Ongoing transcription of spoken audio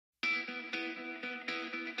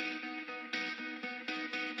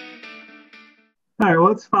All right,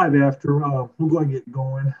 well, it's five after. We'll go and get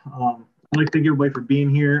going. I'd like to thank everybody for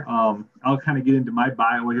being here. I'll kind of get into my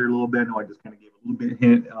bio here a little bit. I know I just kind of gave a little bit of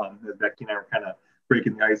hint as Becky and I were kind of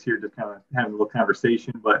breaking the ice here, just kind of having a little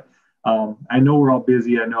conversation. But I know we're all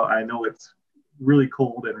busy. I know it's really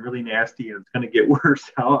cold and really nasty, and it's going to get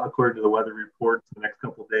worse out according to the weather reports in the next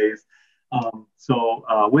couple of days.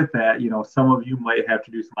 So with that, some of you might have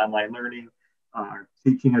to do some online learning,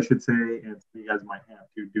 teaching, I should say, and some of you guys might have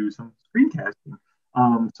to do some screencasting.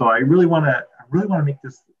 So I really want to make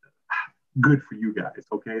this good for you guys.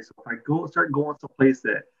 Okay, so if I start going someplace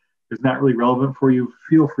that is not really relevant for you,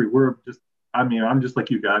 feel free. I'm just like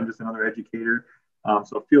you guys. I'm just another educator.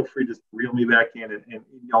 So feel free to just reel me back in and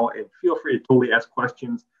feel free to totally ask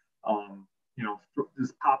questions.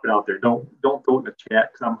 Just pop it out there. Don't throw it in the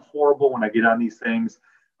chat because I'm horrible when I get on these things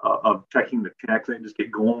of checking the chat. I just get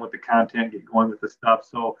going with the content, get going with the stuff.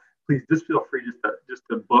 So please just feel free just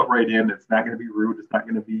to butt right in. It's not going to be rude. It's not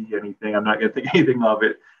going to be anything. I'm not going to think anything of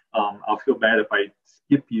it. I'll feel bad if I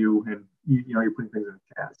skip you and you're putting things in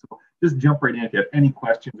the chat. So just jump right in if you have any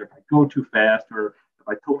questions, or if I go too fast, or if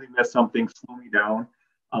I totally miss something, slow me down,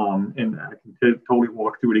 and I can totally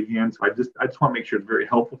walk through it again. So I just want to make sure it's very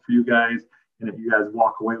helpful for you guys, and that you guys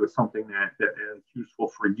walk away with something that is useful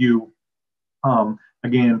for you.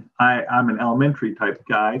 Again, I'm an elementary type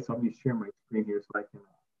guy, so let me share my screen here so I can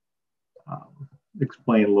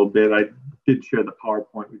explain a little bit. I did share the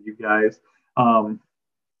PowerPoint with you guys,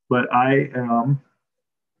 but I am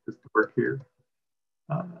just to work here.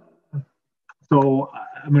 So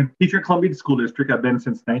I'm a teacher at Columbia School District. I've been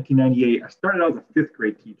since 1998. I started out as a fifth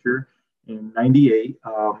grade teacher in '98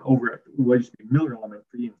 over at what used to be Miller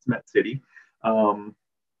Elementary in Smet City.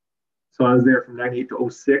 So I was there from '98 to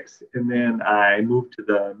 '06, and then I moved to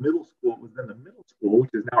the middle school. It was then the middle school,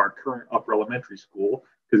 which is now our current upper elementary school,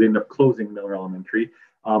 because they ended up closing Miller Elementary.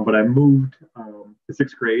 But I moved to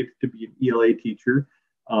sixth grade to be an ELA teacher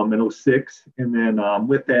in '06. And then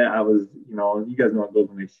with that, I was, you guys know how it goes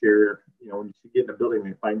when they share, when you get in a building,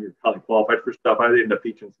 they find you're probably qualified for stuff. I ended up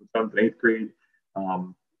teaching some seventh and eighth grade,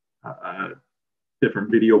 um, uh,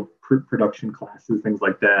 different video production classes, things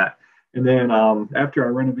like that. And then after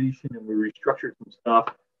our renovation and we restructured some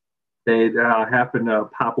stuff, they happened to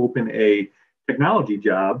pop open a technology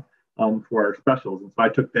job for our specials. And so I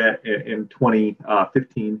took that in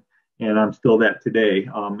 2015, and I'm still that today.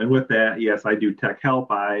 And with that, yes, I do tech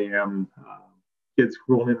help. I am kids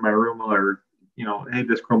scrolling in my room, or, hey,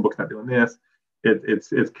 this Chromebook's not doing this.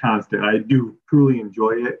 It's constant. I do truly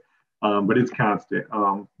enjoy it, but it's constant.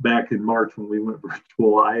 Back in March when we went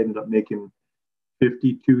virtual, I ended up making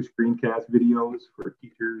 52 screencast videos for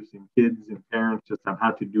teachers and kids and parents just on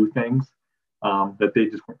how to do things that they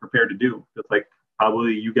just weren't prepared to do. Just like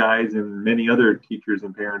probably you guys and many other teachers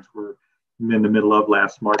and parents were in the middle of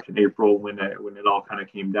last March and April when it all kind of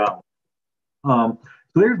came down. So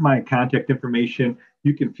there's my contact information.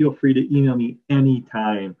 You can feel free to email me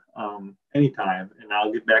anytime, and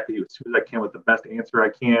I'll get back to you as soon as I can with the best answer I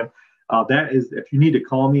can. That is, if you need to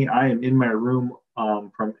call me, I am in my room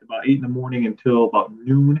from about 8 in the morning until about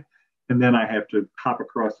noon. And then I have to hop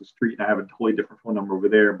across the street, and I have a totally different phone number over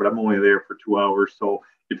there, but I'm only there for 2 hours. So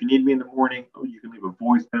if you need me in the morning, you can leave a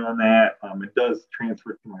voicemail on that. It does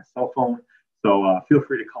transfer to my cell phone. So feel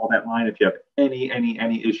free to call that line if you have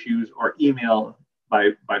any issues, or email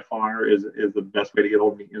by far is the best way to get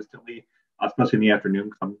hold of me instantly, especially in the afternoon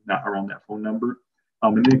because I'm not around that phone number.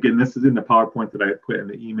 And then again, this is in the PowerPoint that I put in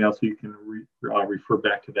the email, so you can refer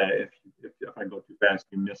back to that if I go too fast,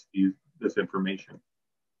 you miss this information.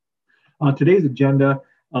 Today's agenda,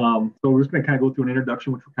 so we're just going to kind of go through an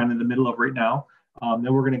introduction, which we're kind of in the middle of right now.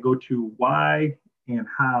 Then we're going to go to why and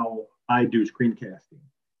how I do screencasting,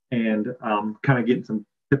 and kind of getting some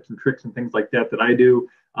tips and tricks and things like that I do.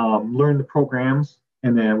 Learn the programs,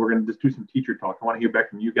 and then we're going to just do some teacher talk. I want to hear back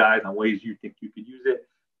from you guys on ways you think you could use it.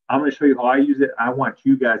 I'm going to show you how I use it. I want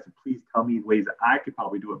you guys to please tell me ways that I could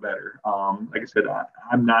probably do it better. Like I said,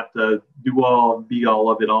 I'm not the do all, be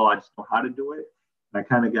all of it all. I just know how to do it. And I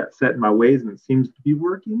kind of got set in my ways, and it seems to be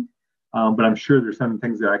working. But I'm sure there's some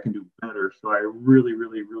things that I can do better. So I really,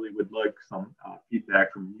 really, really would like some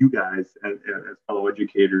feedback from you guys as fellow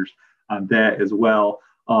educators on that as well.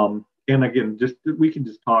 And again, we can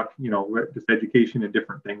just talk, just education and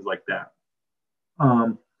different things like that.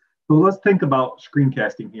 So let's think about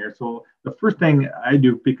screencasting here. So the first thing I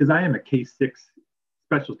do, because I am a K-6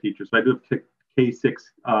 special teacher, so I do have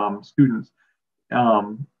K-6 students,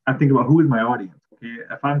 I think about who is my audience. Okay,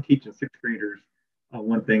 if I'm teaching sixth graders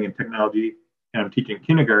one thing in technology, and I'm teaching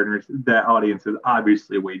kindergartners, that audience is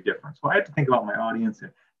obviously way different. So I have to think about my audience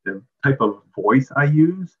and the type of voice I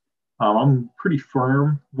use, I'm pretty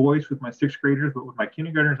firm voice with my sixth graders, but with my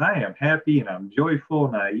kindergartners, I am happy and I'm joyful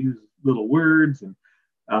and I use little words and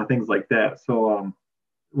things like that. So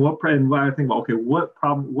what I think about, okay, what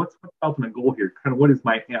problem, what's the ultimate goal here? Kind of what is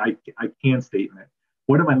my I can statement?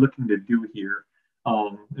 What am I looking to do here?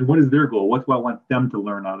 And what is their goal? What do I want them to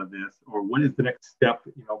learn out of this? Or what is the next step?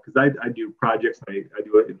 You know, because I do projects and I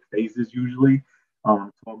do it in phases usually.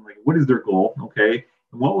 So I'm like, what is their goal? Okay.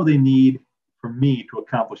 And what will they need from me to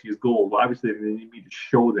accomplish these goals? Well, obviously, they need me to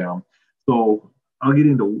show them. So I'll get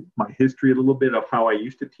into my history a little bit of how I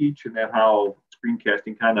used to teach and then how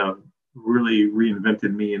screencasting kind of really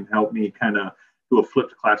reinvented me and helped me kind of do a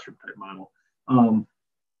flipped classroom type model.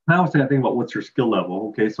 Now I was thinking about what's your skill level.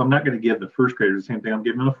 Okay, so I'm not going to give the first graders the same thing I'm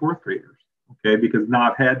giving the fourth graders. Okay, because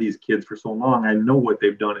now I've had these kids for so long, I know what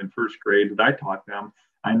they've done in first grade that I taught them.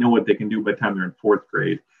 I know what they can do by the time they're in fourth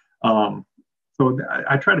grade. So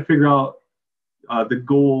I try to figure out the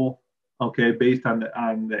goal, okay, based on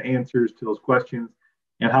the answers to those questions,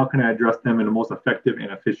 and how can I address them in the most effective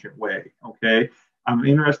and efficient way. Okay, I'm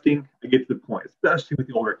interesting. I get to the point, especially with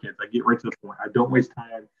the older kids. I get right to the point. I don't waste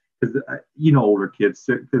time because you know older kids,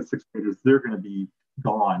 sixth graders, they're going to be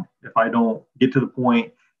gone if I don't get to the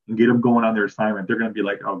point and get them going on their assignment. They're going to be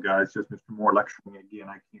like, "Oh, guys, just Mr. Moore lecturing again.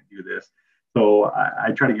 I can't do this." So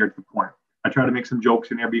I try to get to the point. I try to make some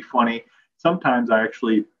jokes in there, be funny. Sometimes I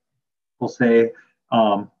actually will say,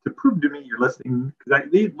 to prove to me you're listening, because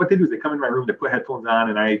what they do is they come in my room, they put headphones on,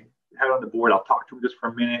 and I have it on the board. I'll talk to them just for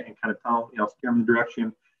a minute and kind of tell them, you know, steer them in the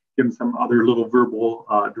direction, give them some other little verbal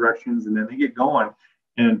directions, and then they get going.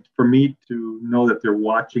 And for me to know that they're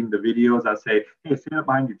watching the videos, I say, hey, stand up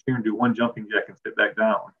behind your chair and do one jumping jack and sit back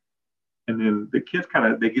down. And then the kids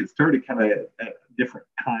they get started kind of at different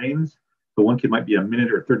times. So one kid might be a minute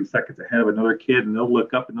or 30 seconds ahead of another kid, and they'll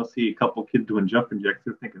look up and they'll see a couple of kids doing jumping jacks.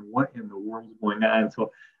 They're thinking, what in the world is going on?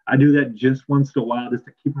 So I do that just once in a while just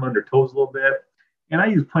to keep them on their toes a little bit. And I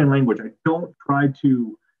use plain language. I don't try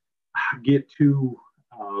to get too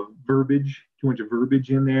too much verbiage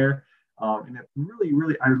in there. And it's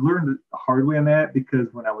really, I learned the hard way on that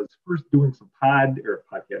because when I was first doing some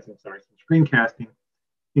podcasting, sorry, some screencasting,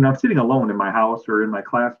 you know, I'm sitting alone in my house or in my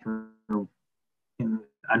classroom and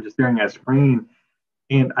I'm just staring at a screen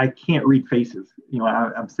and I can't read faces. You know,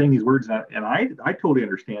 I'm saying these words and I totally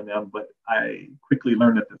understand them, but I quickly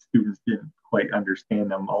learned that the students didn't quite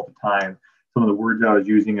understand them all the time. Some of the words I was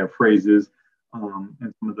using are phrases,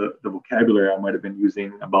 and some of the vocabulary I might have been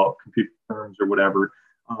using about computer terms or whatever.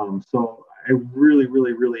 So I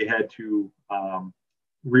really had to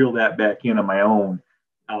reel that back in on my own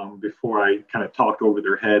before I kind of talked over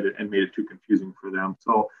their head and made it too confusing for them.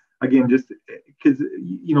 So again, just because,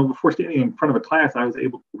 you know, before standing in front of a class, I was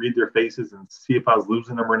able to read their faces and see if I was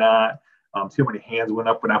losing them or not, see how many hands went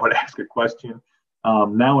up when I would ask a question.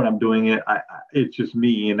 Now when I'm doing it, it's just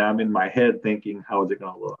me and I'm in my head thinking, how is it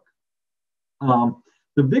going to look?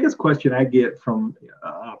 The biggest question I get from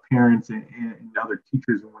parents and other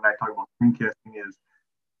teachers when I talk about screencasting is,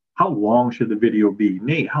 how long should the video be?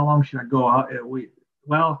 Nate, how long should I go out?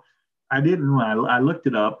 Well, I didn't. I looked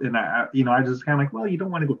it up, and I just kind of like, well, you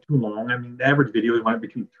don't want to go too long. I mean, the average video is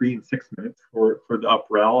between 3 and 6 minutes for the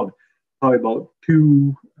upper L, and probably about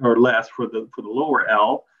 2 or less for the lower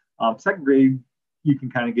L. Second grade, you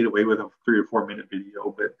can kind of get away with a 3 or 4 minute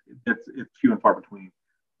video, but it's few and far between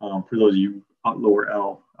for those of you lower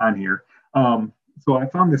L on here. So I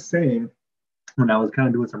found this saying when I was kind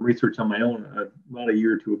of doing some research on my own about a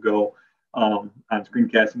year or two ago on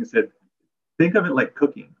screencasting. It said, think of it like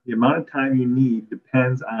cooking. The amount of time you need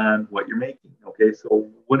depends on what you're making. Okay, so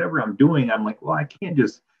whatever I'm doing, I'm like, well, I can't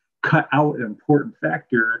just cut out an important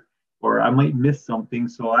factor or I might miss something.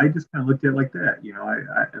 So I just kind of looked at it like that. You know,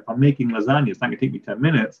 if I'm making lasagna, it's not going to take me 10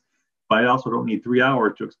 minutes, but I also don't need 3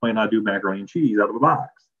 hours to explain how to do macaroni and cheese out of a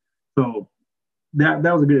box. So that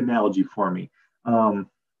was a good analogy for me.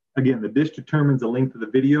 Again, the dish determines the length of the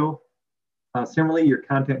video. Similarly, your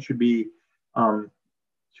content should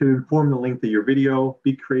inform the length of your video.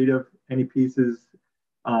 Be creative. Any pieces,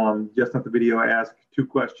 just not the video. Ask 2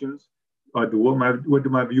 questions. What do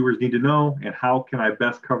my viewers need to know, and how can I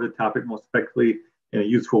best cover the topic most effectively in a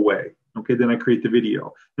useful way? Okay, then I create the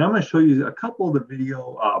video. Now I'm going to show you a couple of the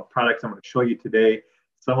video products I'm going to show you today.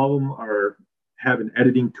 Some of them have an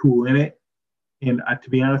editing tool in it. And to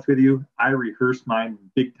be honest with you, I rehearse mine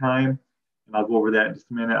big time, and I'll go over that in just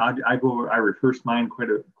a minute. I rehearse mine quite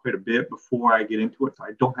a bit before I get into it, so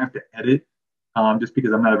I don't have to edit. Just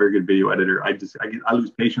because I'm not a very good video editor, I lose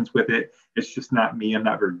patience with it. It's just not me. I'm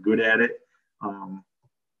not very good at it.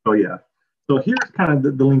 So yeah. So here's kind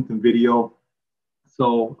of the length in video.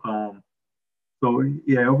 So So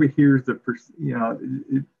yeah, over here is the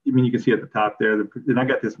I mean, you can see at the top there. And I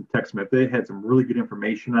got this from TechSmith. They had some really good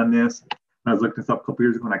information on this. I was looking this up a couple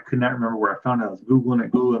years ago, and I could not remember where I found it. I was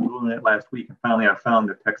googling it last week, and finally I found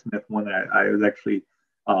the TechSmith one that I was actually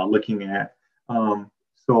looking at.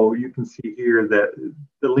 So you can see here that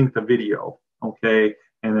the length of video, okay,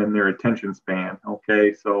 and then their attention span,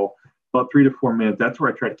 okay. So about 3 to 4 minutes. That's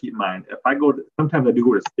where I try to keep in mind. If I go, sometimes I do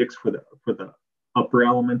go to 6 for the upper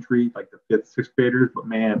elementary, like the fifth, sixth graders. But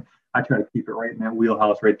man, I try to keep it right in that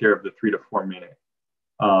wheelhouse right there of the 3 to 4 minute.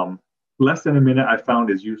 Um, Less than a minute I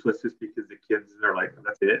found is useless just because the kids are like,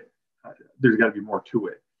 that's it. There's got to be more to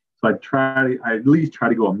it. So I at least try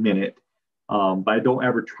to go a minute. But I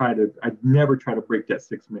never try to break that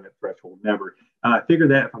 6 minute threshold. Never. I figure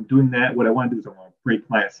that if I'm doing that, what I want to do is I want to break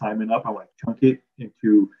my assignment up. I want to chunk it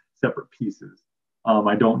into separate pieces.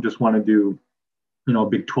 I don't just want to do a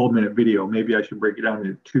big 12-minute video. Maybe I should break it down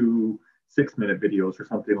into 2 6-minute videos or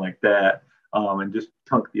something like that, and just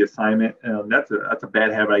chunk the assignment. That's a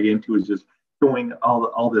bad habit I get into, is just showing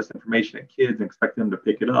all this information at kids and expect them to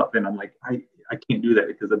pick it up. And I'm like, I can't do that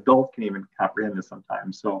because adults can even comprehend this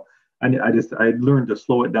sometimes. So I learned to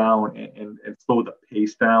slow it down and slow the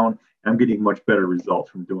pace down. And I'm getting much better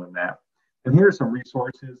results from doing that. And here are some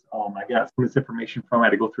resources. I got some of this information from. I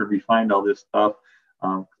had to go through and refine all this stuff.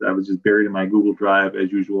 I was just buried in my Google Drive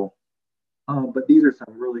as usual. But these are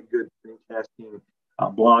some really good screencasting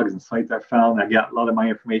blogs and sites I found. I got a lot of my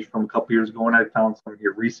information from a couple years ago, and I found some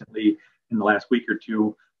here recently in the last week or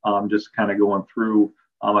two, just kind of going through.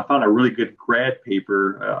 I found a really good grad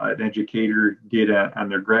paper an educator did on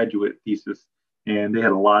their graduate thesis, and they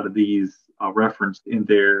had a lot of these referenced in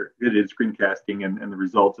there. It is screencasting and the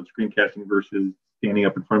results of screencasting versus standing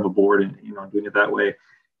up in front of a board and doing it that way.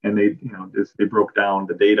 And they broke down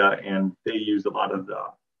the data, and they used a lot of the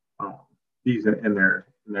these in their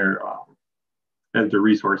as their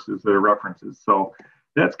resources, their references. So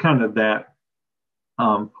that's kind of that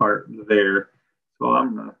part there. So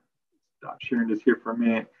I'm gonna stop sharing this here for a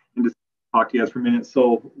minute and just talk to you guys for a minute.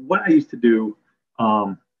 So what I used to do,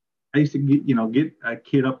 I used to get a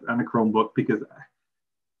kid up on a Chromebook, because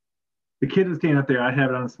the kid is standing up there. I have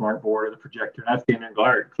it on the smart board or the projector, and I stand there and go,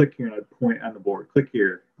 all right, click here, and I'd point on the board, click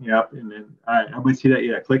here, yep, and then all right, everybody see that?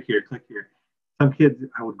 Yeah, click here, click here. Some kids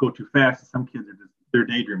I would go too fast, and some kids they're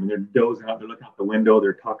daydreaming, they're dozing out, they're looking out the window,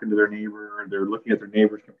 they're talking to their neighbor, or they're looking at their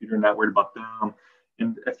neighbor's computer, not worried about them.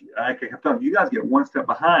 And I kept telling you guys get one step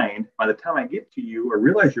behind. By the time I get to you or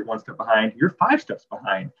realize you're one step behind, you're 5 steps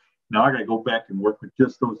behind. Now I got to go back and work with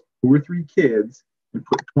just those 2 or 3 kids and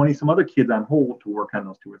put 20 some other kids on hold to work on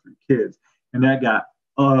those 2 or 3 kids. And that got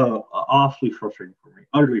awfully frustrating for me,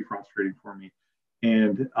 utterly frustrating for me.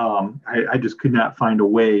 And I just could not find a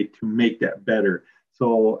way to make that better.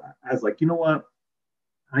 So I was like, you know what?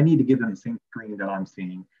 I need to give them the same screen that I'm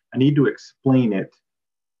seeing. I need to explain it.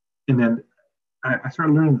 And then I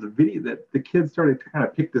started learning the video, that the kids started to kind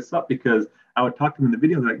of pick this up, because I would talk to them in the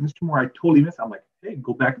video. They're like, Mr. Moore, I totally missed it. I'm like, hey,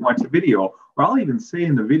 go back and watch the video. Or I'll even say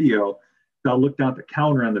in the video, I'll look down at the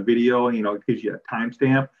counter on the video, it gives you a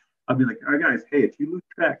timestamp. I'll be like, all right, guys, hey, if you lose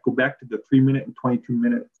track, go back to the 3 minute and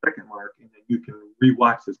 22-minute second mark, and then you can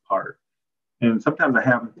rewatch this part. And sometimes I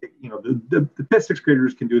have them take, the fifth, sixth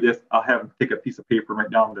graders can do this. I'll have them take a piece of paper, write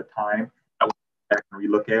down the time. I will go back and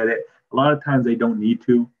relook at it. A lot of times they don't need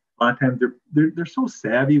to. A lot of times they're so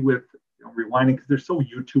savvy with rewinding, because they're so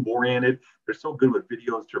YouTube oriented. They're so good with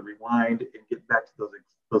videos to rewind and get back to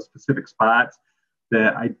those specific spots,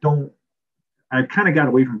 that I kind of got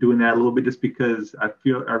away from doing that a little bit, just because I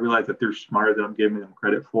realize that they're smarter than I'm giving them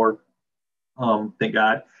credit for. Thank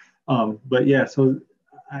God. But yeah, so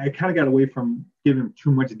I kind of got away from giving them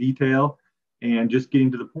too much detail and just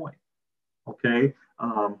getting to the point. Okay.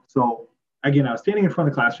 So again, I was standing in front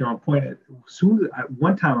of the classroom. I'm pointing.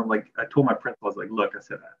 One time, I told my principal, I was like, look, I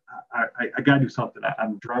said, I got to do something.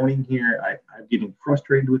 I'm drowning here. I'm getting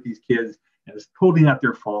frustrated with these kids, and it's totally not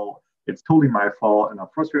their fault. It's totally my fault, and I'm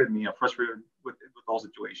frustrated with the whole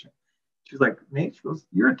situation. She's like, Nate, she goes,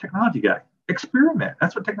 you're a technology guy. Experiment.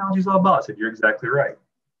 That's what technology is all about. I said, you're exactly right.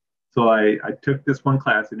 So I took this one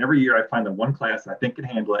class, and every year I find the one class that I think can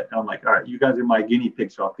handle it. And I'm like, all right, you guys are my guinea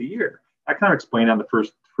pigs throughout the year. I kind of explain on the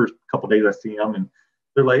first couple of days I see them, and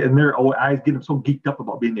they're like, I get them so geeked up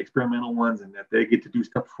about being the experimental ones, and that they get to do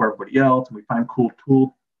stuff for everybody else. And we find cool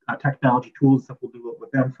technology tools and stuff. We'll do it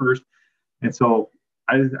with them first. And so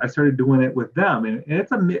I started doing it with them, and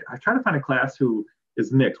it's I try to find a class who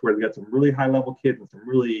is mixed, where they got some really high level kids and some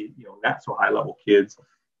really not so high level kids,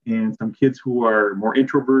 and some kids who are more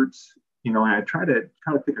introverts. And I try to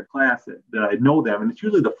pick a class that I know them, and it's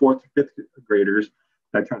usually the fourth or fifth graders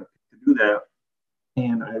that I try to do that.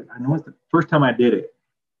 And I noticed the first time I did it,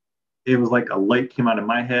 it was like a light came out of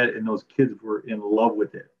my head, and those kids were in love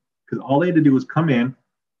with it because all they had to do was come in.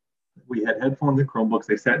 We had headphones and Chromebooks.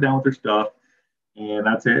 They sat down with their stuff, and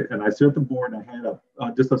that's it. And I stood at the board, and I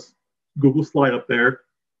had just a Google slide up there,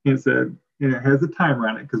 and it said, and it has a timer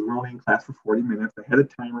on it because we're only in class for 40 minutes. I had a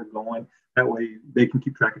timer going. That way they can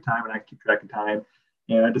keep track of time, and I can keep track of time.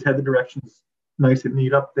 And I just had the directions nice and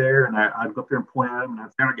neat up there, and I'd go up there and point at them, and I'd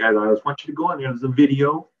say, all right, guys, I just want you to go in there. There's a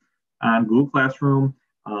video on Google Classroom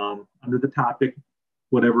under the topic,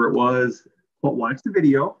 whatever it was. But watch the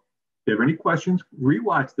video. If you have any questions,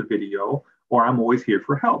 rewatch the video, or I'm always here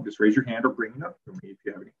for help. Just raise your hand or bring it up to me if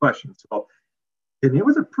you have any questions. So, and it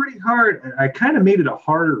was a pretty hard, I kind of made it a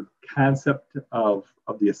harder concept of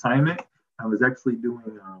the assignment. I was actually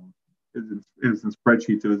doing, it was in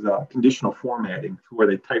spreadsheets. It was conditional formatting, where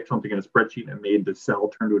they typed something in a spreadsheet and made the cell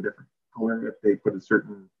turn to a different color if they put a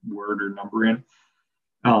certain word or number in.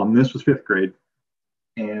 This was fifth grade.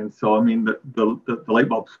 And so, I mean, the light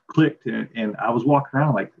bulbs clicked, and I was walking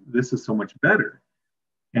around like, this is so much better.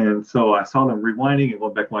 And so I saw them rewinding and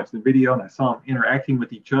going back watching the video, and I saw them interacting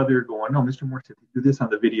with each other, going, "No, Mr. Moore said do this on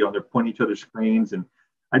the video," and they're pointing each other's screens. And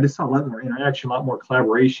I just saw a lot more interaction, a lot more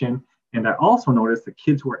collaboration. And I also noticed the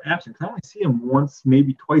kids who were absent, because I only see them once,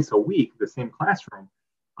 maybe twice a week, the same classroom.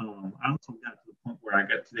 I also got to the point where I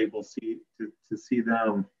got to able to see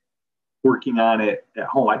them working on it at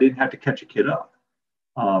home. I didn't have to catch a kid up.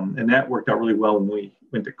 And that worked out really well when we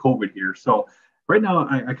went to COVID here. So right now,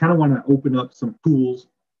 I kind of want to open up some tools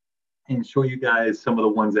and show you guys some of the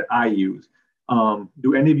ones that I use.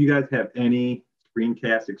 Do any of you guys have any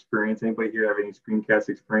screencast experience? Anybody here have any screencast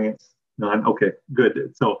experience? None? Okay,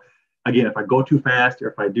 good. So again, if I go too fast or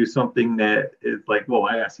if I do something that is like, whoa,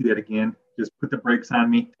 I see that again, just put the brakes on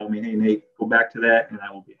me. Tell me, hey, Nate, go back to that, and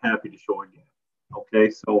I will be happy to show again. Okay,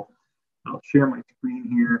 so I'll share my screen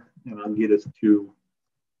here, and I'll get us to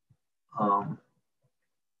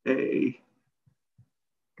a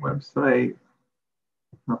website.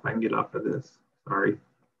 I don't know if I can get off of this. Sorry.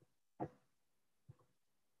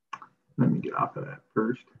 Let me get off of that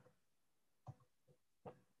first.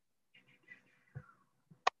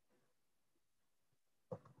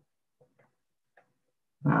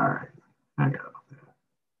 All right. I got off that.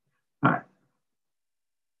 All right.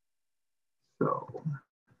 So,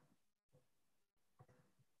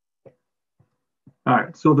 all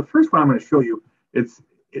right. So the first one I'm going to show you, it's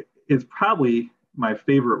probably my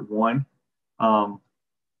favorite one.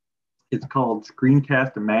 It's called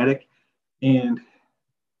Screencast-O-Matic. And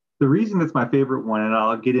the reason it's my favorite one, and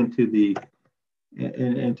I'll get into the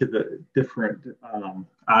different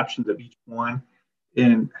options of each one.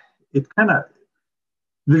 And it's kind of,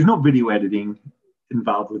 there's no video editing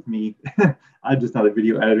involved with me. I'm just not a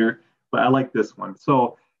video editor, but I like this one.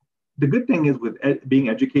 So the good thing is with being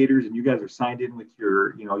educators, and you guys are signed in with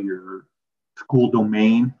your, your school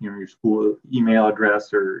domain, your school email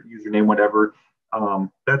address or username, whatever.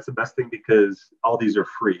 That's the best thing because all these are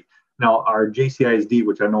free. Now, our JCISD,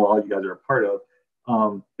 which I know all you guys are a part of,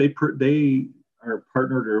 they are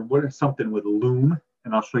partnered or what is something with Loom,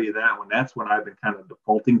 and I'll show you that one. That's one I've been kind of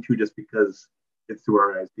defaulting to just because it's through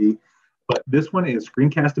our ISD. But this one is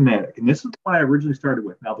Screencast-O-Matic, and this is the one I originally started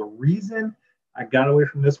with. Now, the reason I got away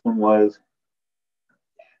from this one was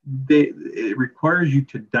it requires you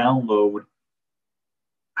to download.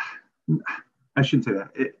 I shouldn't say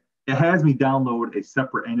that. It has me download a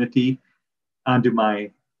separate entity onto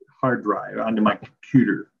my hard drive, onto my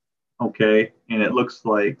computer. Okay. And it looks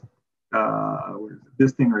like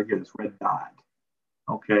this thing right here, this red dot.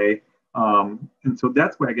 Okay. And so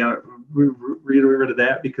that's why I got rid of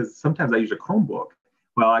that because sometimes I use a Chromebook.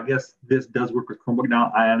 Well, I guess this does work with Chromebook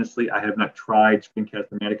now. I have not tried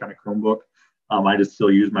Screencast-O-Matic on a Chromebook. I just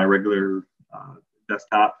still use my regular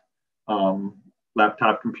desktop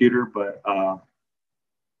laptop computer, but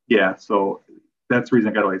yeah, so that's the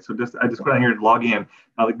reason I got away. So I just went on here to log in.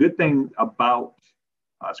 Now, the good thing about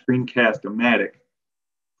Screencast-O-Matic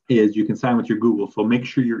is you can sign with your Google. So make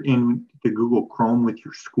sure you're in the Google Chrome with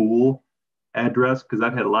your school address, because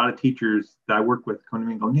I've had a lot of teachers that I work with come to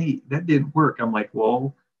me and go, Nate, that didn't work. I'm like,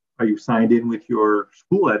 well, are you signed in with your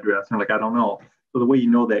school address? And they're like, I don't know. So the way you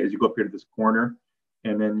know that is you go up here to this corner,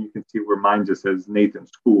 and then you can see where mine just says Nathan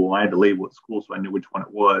School. I had to label it school so I knew which one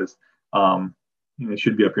it was. And it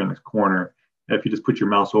should be up here in this corner. If you just put your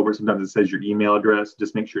mouse over, sometimes it says your email address.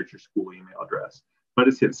 Just make sure it's your school email address. But I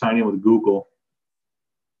just hit sign in with Google,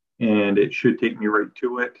 and it should take me right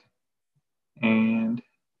to it and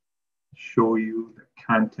show you the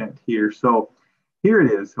content here. So here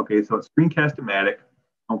it is. Okay, so it's Screencast-O-Matic.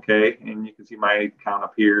 Okay, and you can see my account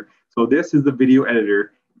up here. So this is the video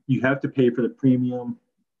editor. you have to pay for the premium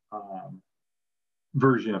um,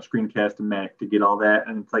 version of Screencast-O-Matic to get all that,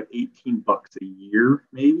 and it's like $18 a year,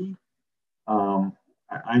 maybe.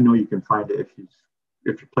 I know you can find it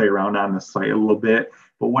if you play around on the site a little bit.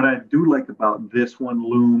 But what I do like about this one,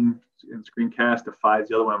 Loom and Screencast-O-Fi,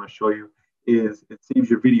 the other one I'm going to show you, is it saves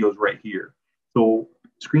your videos right here. So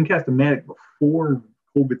Screencast-O-Matic, before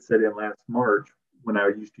COVID set in last March, when I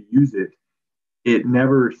used to use it, it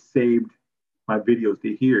never saved my videos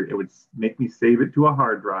to here. It would make me save it to a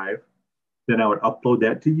hard drive. Then I would upload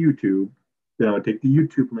that to YouTube. Then I would take the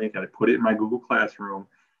YouTube link and I put it in my Google Classroom.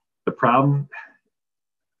 The problem,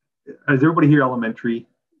 is everybody here elementary?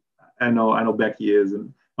 I know Becky is,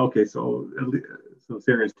 and okay, so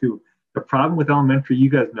Sarah is too. The problem with elementary, you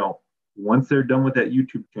guys know, once they're done with that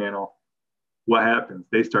YouTube channel, what happens?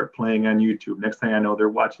 They start playing on YouTube. Next thing I know, they're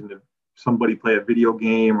watching somebody play a video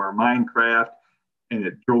game or Minecraft, and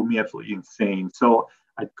it drove me absolutely insane. So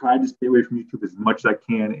I tried to stay away from YouTube as much as I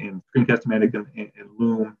can, and Screencast-O-Matic and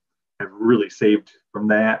Loom have really saved from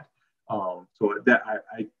that. So that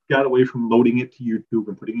I got away from loading it to YouTube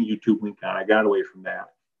and putting a YouTube link on. I got away from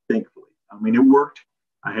that, thankfully. I mean, it worked.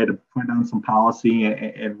 I had to put down some policy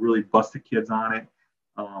and really bust the kids on it,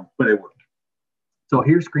 but it worked. So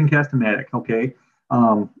here's Screencast-O-Matic, okay?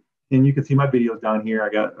 And you can see my videos down here. I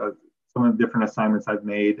got some of the different assignments I've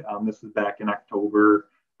made. This was back in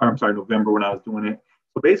November when I was doing it.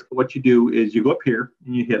 So basically what you do is you go up here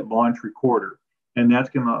and you hit Launch Recorder, and that's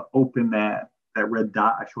going to open that red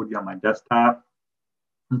dot I showed you on my desktop.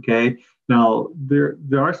 Okay, now there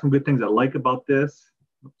are some good things I like about this.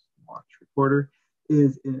 Launch Recorder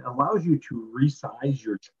is it allows you to resize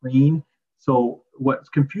your screen. So what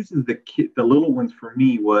confuses the little ones for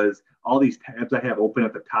me was all these tabs I have open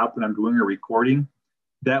at the top when I'm doing a recording.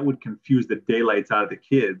 That would confuse the daylights out of the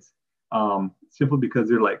kids, simply because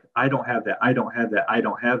they're like, I don't have that, I don't have that, I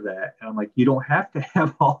don't have that. And I'm like, you don't have to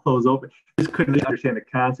have all those open. I just couldn't understand the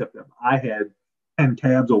concept of I had 10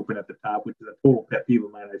 tabs open at the top, which is a total pet peeve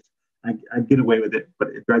of mine. I get away with it, but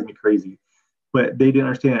it drives me crazy. But they didn't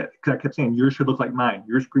understand it because I kept saying, yours should look like mine,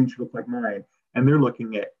 your screen should look like mine. And they're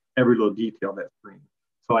looking at every little detail of that screen.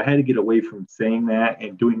 So I had to get away from saying that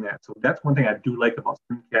and doing that. So that's one thing I do like about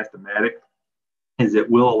Screencast-O-Matic is it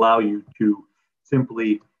will allow you to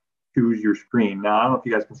simply choose your screen. Now, I don't know if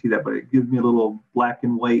you guys can see that, but it gives me a little black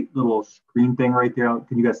and white little screen thing right there.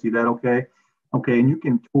 Can you guys see that okay? Okay, and you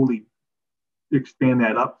can totally expand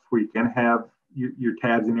that up where you can have your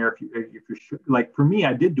tabs in there. If you're like for me,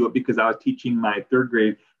 I did do it because I was teaching my third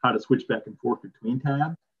grade how to switch back and forth between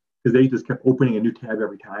tabs because they just kept opening a new tab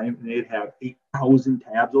every time and they'd have 8,000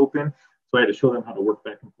 tabs open. So I had to show them how to work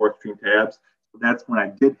back and forth between tabs. So that's when I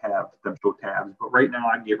did have them show tabs. But right now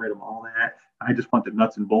I get rid of all that. I just want the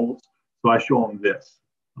nuts and bolts. So I show them this.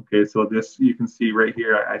 Okay, so this you can see right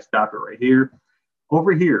here. I stop it right here.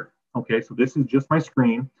 Over here. Okay, so this is just my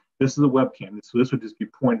screen. This is a webcam. So this would just be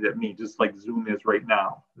pointed at me, just like Zoom is right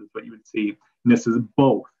now. This is what you would see. And this is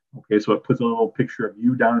both. Okay, so it puts a little picture of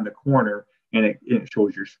you down in the corner and it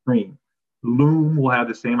shows your screen. Loom will have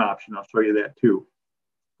the same option. I'll show you that too.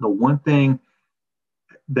 The one thing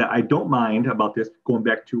that I don't mind about this, going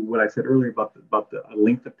back to what I said earlier about the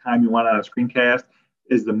length of time you want on a screencast,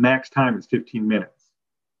 is the max time is 15 minutes.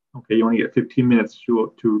 Okay, you only get 15 minutes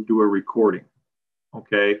to do a recording.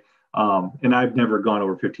 Okay, and I've never gone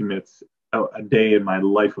over 15 minutes a day in my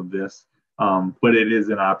life of this, but it is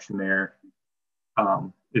an option there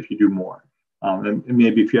if you do more. And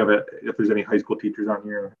maybe if there's any high school teachers on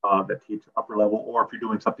here that teach upper level, or if you're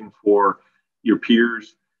doing something for your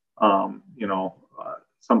peers,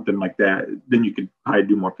 something like that, then you could probably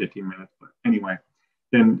do more 15 minutes. But anyway,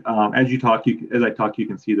 then as I talk, you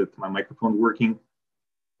can see that my microphone's working,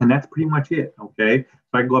 and that's pretty much it. Okay,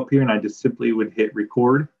 so I go up here and I just simply would hit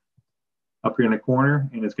record up here in the corner,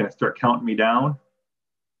 and it's going to start counting me down.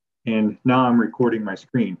 And now I'm recording my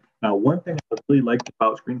screen. Now, one thing I really liked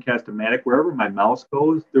about Screencast-O-Matic, wherever my mouse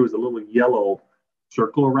goes, there was a little yellow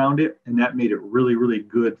circle around it, and that made it really, really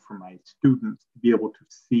good for my students to be able to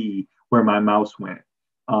see where my mouse went,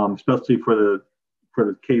 especially for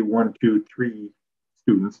the K1, 2, 3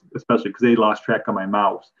 students, especially because they lost track of my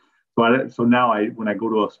mouse. So now when I go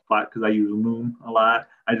to a spot, because I use Loom a lot,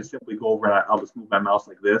 I just simply go over and I'll just move my mouse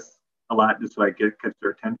like this a lot just so I catch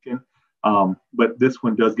their attention. But this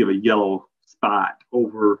one does give a yellow spot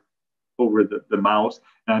over the mouse.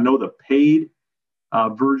 And I know the paid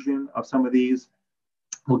version of some of these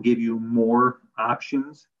will give you more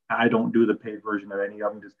options. I don't do the paid version of any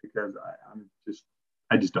of them just because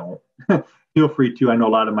I just don't. Feel free to. I know a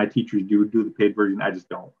lot of my teachers do the paid version. I just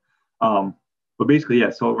don't. But basically, yeah.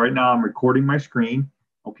 So right now I'm recording my screen.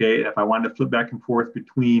 Okay, if I wanted to flip back and forth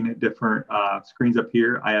between different screens up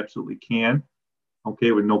here, I absolutely can.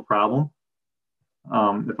 Okay, with no problem.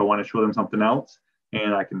 If I want to show them something else,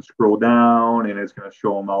 and I can scroll down and it's going to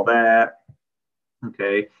show them all that.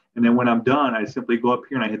 Okay. And then when I'm done, I simply go up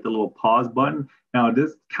here and I hit the little pause button. Now,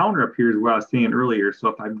 this counter up here is where I was saying earlier. So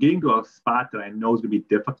if I'm getting to a spot that I know is going to be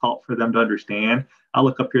difficult for them to understand, I'll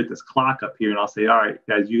look up here at this clock up here and I'll say, all right,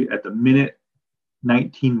 guys, you at the minute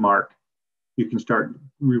 19 mark, you can start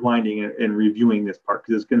rewinding and reviewing this part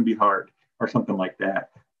because it's going to be hard or something like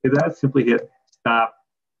that. Okay, that simply hit stop.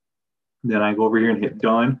 Then I go over here and hit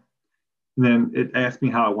done. And then it asks me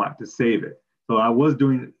how I want to save it. So I was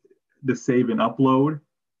doing the save and upload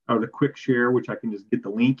or the quick share, which I can just get the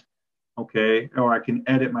link. Okay. Or I can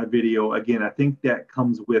edit my video. Again, I think that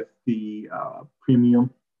comes with the premium,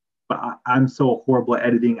 but I'm so horrible at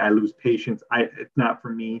editing. I lose patience. It's not for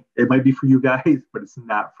me. It might be for you guys, but it's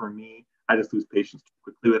not for me. I just lose patience too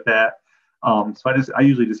quickly with that. So I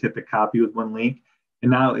usually just hit the copy with one link, and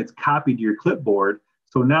now it's copied to your clipboard.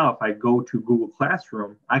 So now if I go to Google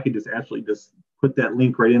Classroom, I could just actually just put that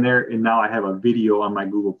link right in there. And now I have a video on my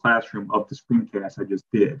Google Classroom of the screencast I just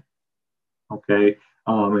did. Okay.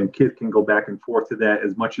 And kids can go back and forth to that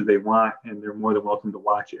as much as they want, and they're more than welcome to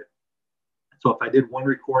watch it. So if I did one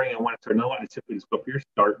recording, I want to start another one, I simply just go up here,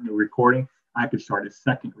 start new recording. I could start a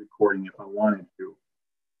second recording if I wanted to.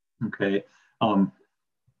 Okay.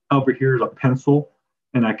 Over here is a pencil,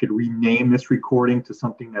 and I could rename this recording to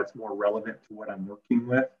something that's more relevant to what I'm working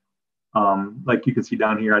with. Like you can see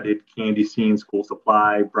down here, I did candy scene, school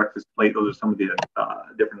supply, breakfast plate. Those are some of the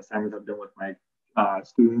different assignments I've done with my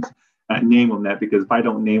students. I name them that because if I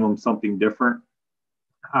don't name them something different,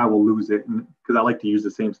 I will lose it because I like to use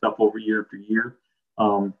the same stuff over year after year.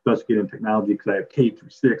 Especially in technology because I have K through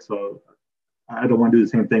 6, so I don't want to do the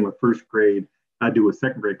same thing with first grade I do with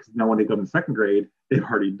second grade because now when they go to second grade, they've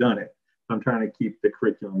already done it. So I'm trying to keep the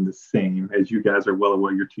curriculum the same. As you guys are well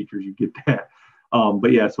aware, your teachers, you get that.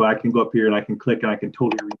 But yeah, so I can go up here and I can click and I can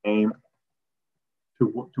totally rename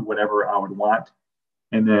to whatever I would want.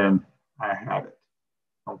 And then I have it.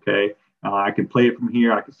 Okay. I can play it from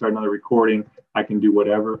here. I can start another recording. I can do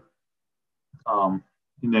whatever. And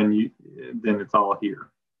then it's all here.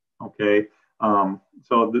 Okay.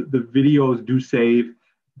 So the videos do save.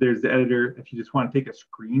 There's the editor. If you just want to take a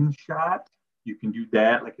screenshot, you can do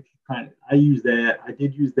that. Like if you I use that. I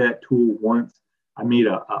did use that tool once. I made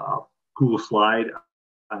a Google slide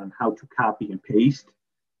on how to copy and paste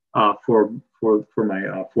for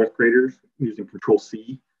my fourth graders using Control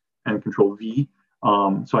C and Control V.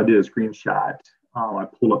 So I did a screenshot. I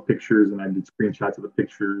pulled up pictures and I did screenshots of the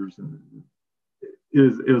pictures, and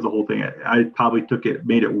it was a whole thing. I probably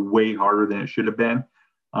made it way harder than it should have been,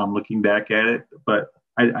 looking back at it. But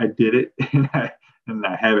I did it, and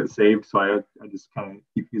I have it saved, so I just kind of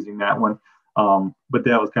keep using that one. But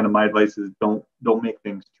that was kind of my advice: is don't make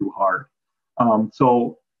things too hard.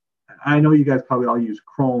 So I know you guys probably all use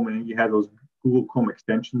Chrome, and you have those Google Chrome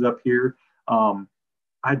extensions up here.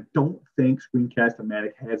 I don't think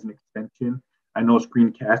Screencast-O-Matic has an extension. I know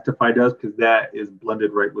Screencastify does because that is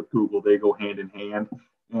blended right with Google. They go hand in hand,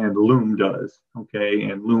 and Loom does. Okay,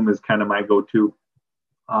 and Loom is kind of my go-to.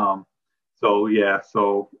 So yeah,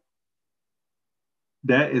 so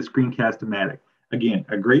that is Screencast-O-Matic. Again,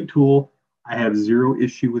 a great tool. I have zero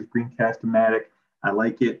issue with Screencast-O-Matic. I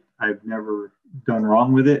like it. I've never done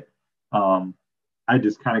wrong with it. I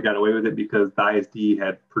just kind of got away with it because the ISD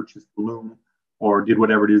had purchased Loom or did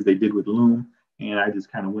whatever it is they did with Loom, and I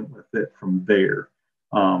just kind of went with it from there.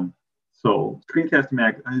 So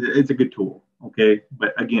Screencast-O-Matic, it's a good tool, okay?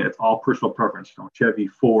 But again, it's all personal preference. You know, Chevy,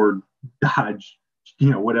 Ford, Dodge,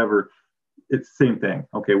 whatever. It's the same thing,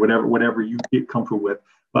 okay? Whatever you get comfortable with.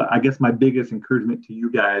 But I guess my biggest encouragement to you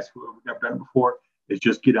guys who have never done it before is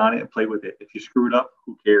just get on it and play with it. If you screw it up,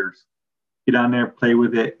 who cares? Get on there, play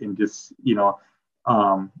with it, and just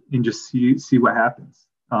and just see what happens.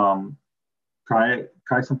 Try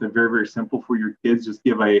something very, very simple for your kids. Just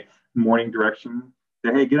give a morning direction.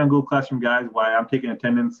 Say, hey, get on Google Classroom, guys, while I'm taking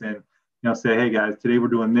attendance, and say, hey guys, today we're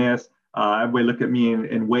doing this. Everybody look at me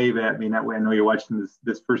and wave at me, and that way I know you're watching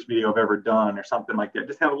this first video I've ever done, or something like that.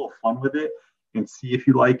 Just have a little fun with it and see if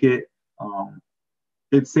you like it.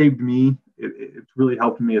 It saved me. It's really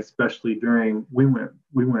helped me, especially during we went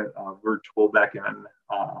virtual back in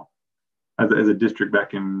as a district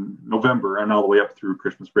back in November and all the way up through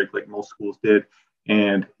Christmas break, like most schools did.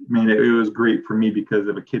 And man, it was great for me because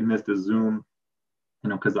if a kid missed a Zoom,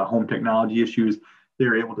 because of home technology issues, they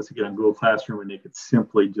were able to get on Google Classroom and they could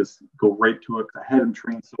simply just go right to it. I had them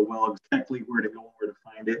trained so well exactly where to go, where to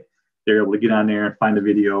find it. They were able to get on there and find the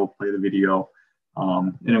video, play the video,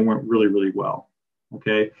 and it went really, really well.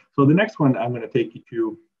 Okay, so the next one I'm going to take you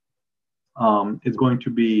to is going to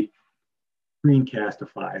be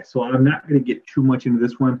Screencastify. So I'm not going to get too much into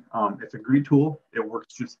this one. It's a great tool. It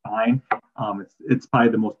works just fine. It's probably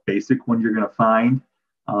the most basic one you're going to find.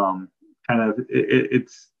 Um, kind of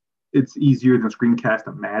it's easier than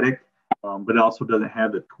Screencast-O-Matic, but it also doesn't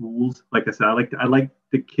have the tools. Like I said, I like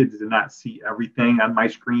the kids to not see everything on my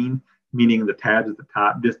screen, meaning the tabs at the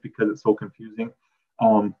top, just because it's so confusing.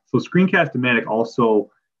 So Screencast-O-Matic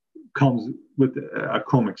also comes with a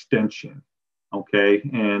Chrome extension. Okay,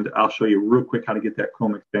 and I'll show you real quick how to get that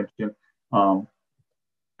Chrome extension. Um,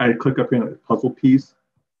 I click up here on the puzzle piece.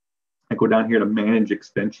 I go down here to manage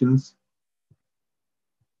extensions.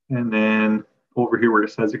 And then over here where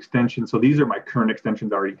it says extension. So these are my current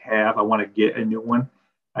extensions I already have. I want to get a new one.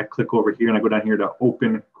 I click over here and I go down here to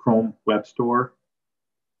open Chrome Web Store.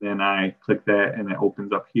 Then I click that and it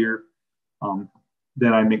opens up here.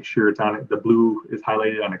 Then I make sure it's on it. The blue is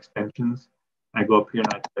highlighted on extensions. I go up here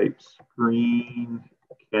and I type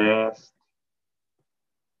Screencast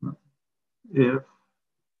if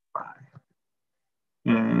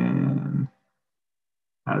and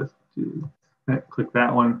I just do that, click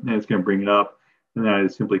that one, and it's going to bring it up. And then I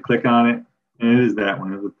just simply click on it, and it is that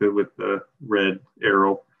one with the red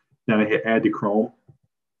arrow. Then I hit add to Chrome,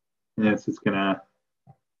 and it's just going to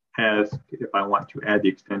ask if I want to add the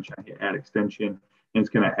extension. I hit add extension, and it's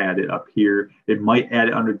going to add it up here. It might add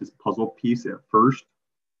it under this puzzle piece at first.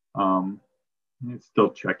 It's still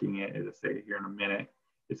checking it. It'll say here in a minute.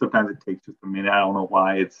 Sometimes it takes just a minute. I don't know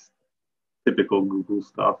why. It's typical Google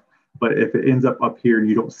stuff. But if it ends up here and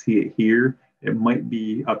you don't see it here, it might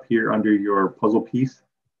be up here under your puzzle piece.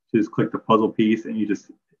 Just click the puzzle piece and you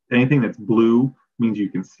just, anything that's blue means you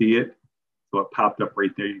can see it. So it popped up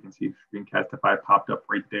right there. You can see Screencastify popped up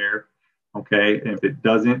right there. Okay, and if it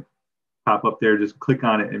doesn't pop up there, just click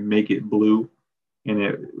on it and make it blue and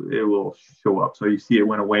it will show up. So you see it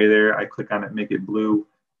went away there. I click on it, make it blue,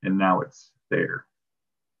 and now it's there.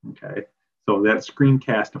 Okay, so that's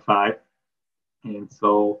Screencastify. And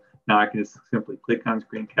so now I can just simply click on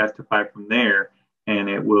Screencastify from there, and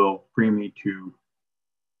it will bring me to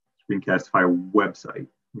Screencastify website.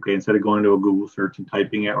 Okay, instead of going to a Google search and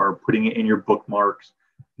typing it or putting it in your bookmarks,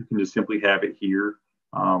 you can just simply have it here.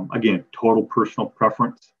 Again, total personal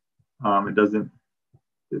preference.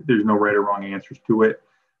 There's no right or wrong answers to it.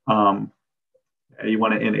 You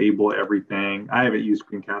want to enable everything. I haven't used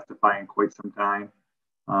Screencastify in quite some time.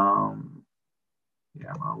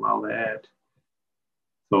 Yeah, I'm gonna allow that.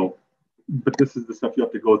 So, but this is the stuff you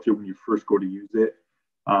have to go through when you first go to use it.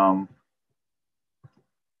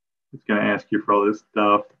 It's going to ask you for all this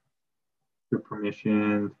stuff, the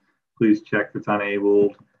permissions. Please check if it's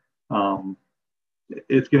enabled.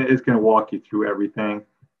 It's gonna walk you through everything.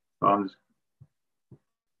 So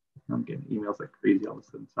I'm getting emails like crazy all of a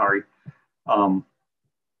sudden. Sorry. One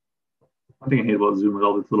thing I hate about Zoom is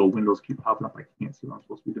all these little windows keep popping up. I can't see what I'm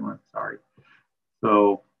supposed to be doing. Sorry.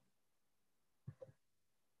 So.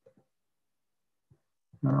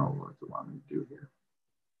 No, what's it want me to do here?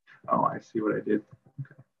 Oh, I see what I did.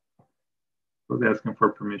 Okay. So it's asking for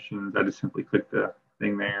permissions. I just simply click the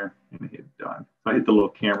thing there and hit done. So I hit the little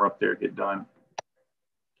camera up there, hit done.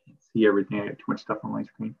 Can't see everything. I got too much stuff on my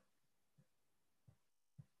screen.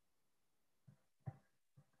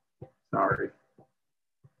 Sorry.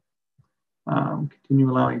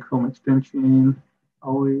 Continue allowing Chrome extension.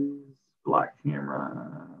 Always black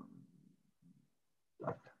camera.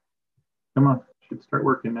 Come on. Should start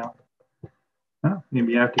working now. Oh,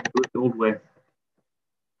 maybe I have to do it the old way.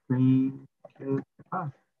 Screen.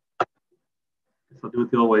 I'll do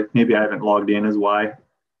it the old way. Maybe I haven't logged in as why.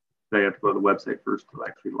 I have to go to the website first to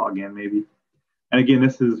actually log in, maybe. And again,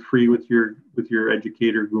 this is free with your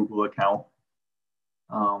educator Google account,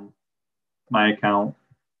 my account.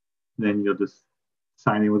 Then you'll just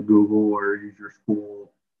sign in with Google or use your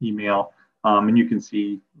school email, and you can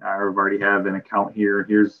see I already have an account here.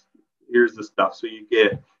 Here's the stuff. So you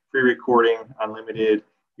get free recording, unlimited.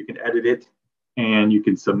 You can edit it, and you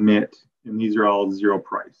can submit. And these are all zero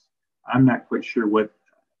price. I'm not quite sure what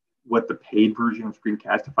the paid version of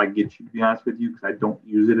Screencastify gets you, to be honest with you, because I don't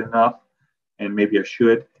use it enough, and maybe I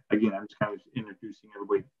should. Again, I'm just kind of introducing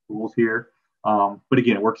everybody to tools here. But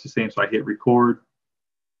again, it works the same. So I hit record,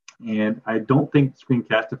 and I don't think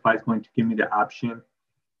Screencastify is going to give me the option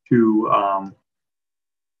to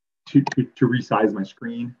resize my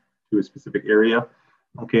screen to a specific area.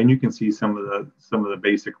 Okay, and you can see some of the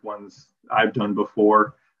basic ones I've done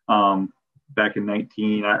before. Back in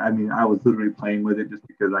 19, I mean, I was literally playing with it just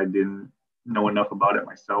because I didn't know enough about it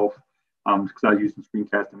myself. because I was using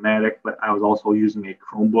Screencast-O-Matic, but I was also using a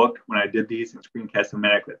Chromebook when I did these, and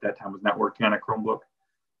Screencast-O-Matic at that time was not working on a Chromebook.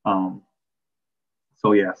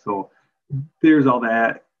 So yeah, so there's all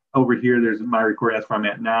that. Over here, there's my record. That's where I'm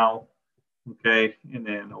at now. Okay, and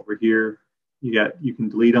then over here, you can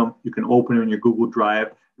delete them. You can open them in your Google Drive,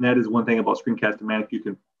 and that is one thing about Screencast-O-Matic. You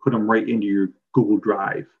can put them right into your Google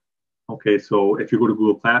Drive. Okay, so if you go to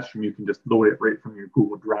Google Classroom, you can just load it right from your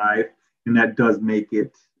Google Drive, and that does make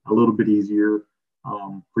it a little bit easier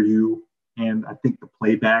for you. And I think the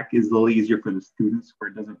playback is a little easier for the students, where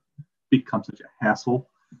it doesn't become such a hassle.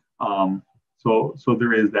 So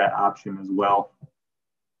there is that option as well.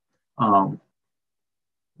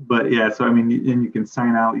 But yeah, so I mean, and you can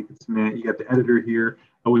sign out, you can submit, you got the editor here.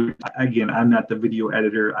 Again, I'm not the video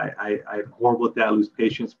editor. I'm horrible at that. I lose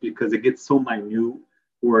patience because it gets so minute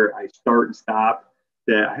where I start and stop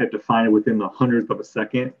that I have to find it within the hundredth of a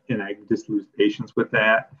second, and I just lose patience with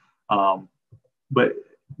that. But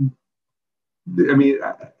I mean,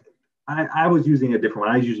 I was using a different one.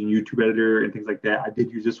 I was using YouTube editor and things like that. I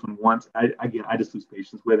did use this one once. I just lose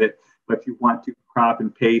patience with it. But if you want to crop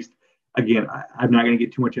and paste, again, I'm not going to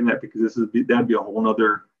get too much in that because that'd be a whole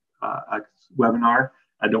nother webinar.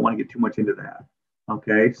 I don't want to get too much into that.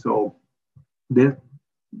 Okay, so this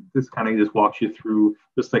kind of just walks you through,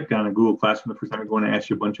 just like on a Google Classroom, the first time you're going to ask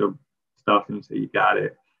you a bunch of stuff and you say you got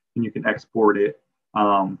it, and you can export it.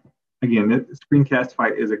 Again,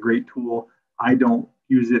 Screencastify is a great tool. I don't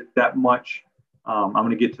use it that much. I'm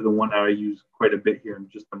going to get to the one that I use quite a bit here in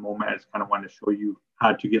just a moment. I just kind of wanted to show you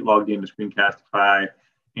how to get logged into Screencastify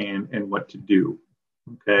and what to do.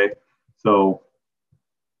 Okay, so,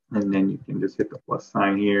 and then you can just hit the plus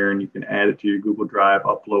sign here and you can add it to your Google Drive,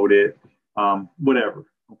 upload it, whatever.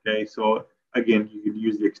 Okay, so again, you can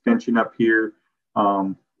use the extension up here.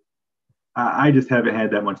 I just haven't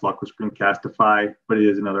had that much luck with Screencastify, but it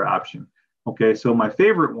is another option. Okay, so my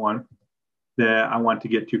favorite one that I want to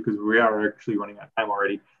get to, because we are actually running out of time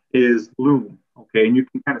already, is Loom. Okay, and you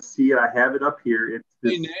can kind of see it. I have it up here. It's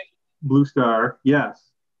this blue star. Yes.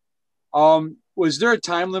 Was there a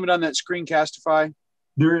time limit on that Screencastify?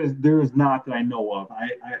 There is not that I know of.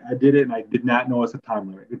 I did it and I did not know it's a time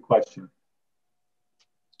limit. Good question.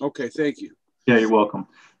 Okay, thank you. Yeah, you're welcome.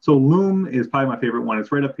 So Loom is probably my favorite one.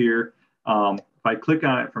 It's right up here. If I click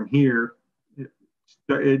on it from here,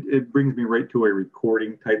 it brings me right to a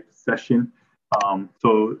recording type session.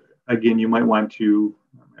 So again, you might want to,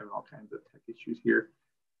 I'm having all kinds of tech issues here.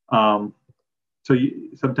 So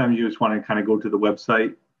sometimes you just want to kind of go to the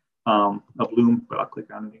website of Loom, but I'll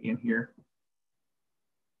click on it again here.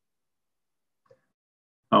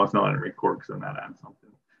 Oh, it's not on record because I'm not on something.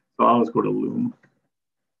 So I'll just go to Loom.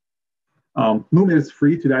 Loom is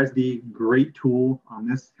free to the ISD, great tool.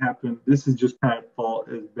 This is just kind of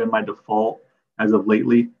has been my default as of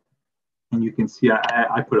lately. And you can see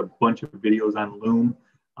I put a bunch of videos on Loom.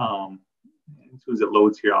 As soon as it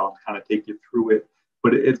loads here, I'll kind of take you through it.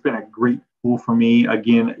 But it's been a great tool for me.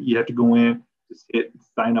 Again, you have to go in, just hit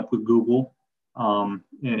sign up with Google, and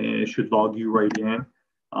it should log you right in.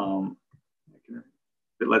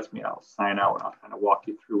 If it lets me, I'll sign out and I'll kind of walk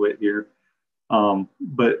you through it here.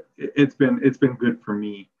 But it's been good for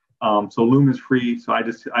me. So Loom is free. So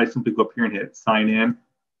I simply go up here and hit sign in.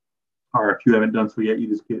 Or if you haven't done so yet, you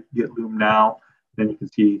just get Loom now. Then you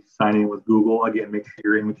can see sign in with Google. Again, make sure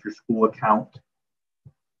you're in with your school account.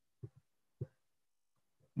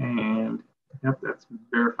 And yep, that's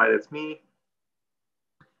verified. That's me.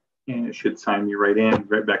 And it should sign you right in,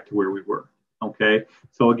 right back to where we were. Okay.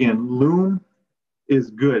 So again, Loom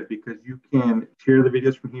is good because you can share the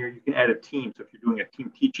videos from here. You can add a team. So if you're doing a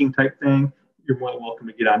team teaching type thing, you're more than welcome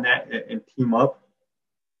to get on that and team up,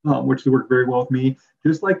 which has worked very well with me.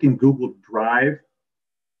 Just like in Google Drive,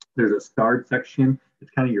 there's a starred section.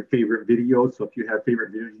 It's kind of your favorite videos. So if you have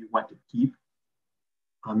favorite videos you want to keep,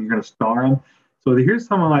 you're going to star them. So here's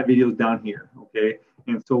some of my videos down here, okay?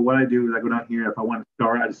 And so what I do is I go down here, and if I want to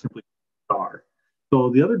star, I just simply star. So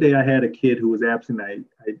the other day I had a kid who was absent. I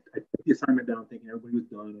took the assignment down thinking everybody was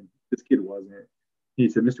done, and this kid wasn't. He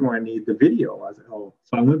said, Mr. Moore, I need the video. I was like, oh.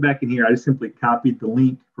 So I went back in here. I just simply copied the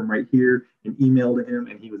link from right here and emailed him,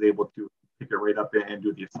 and he was able to pick it right up and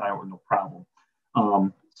do the assignment with no problem.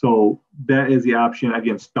 So that is the option.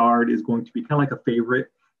 Again, starred is going to be kind of like a favorite,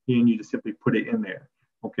 and you just simply put it in there.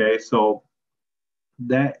 Okay, so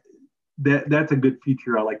that's a good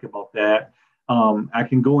feature I like about that. I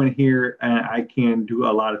can go in here and I can do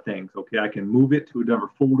a lot of things. Okay, I can move it to another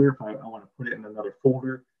folder if I want to put it in another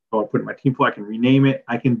folder. So I put it in my team folder. I can rename it.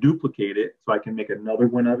 I can duplicate it, so I can make another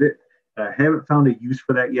one of it. I haven't found a use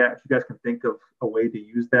for that yet. If you guys can think of a way to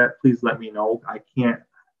use that, please let me know. I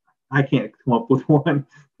I can't come up with one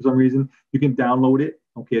for some reason. You can download it,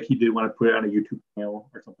 okay, if you did want to put it on a YouTube channel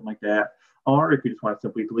or something like that, or if you just want to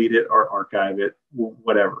simply delete it or archive it,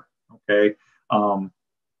 whatever, okay.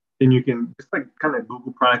 And you can just like kind of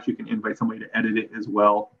Google products, you can invite somebody to edit it as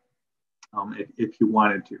well, if you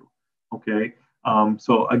wanted to, okay.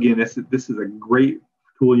 So again, this is a great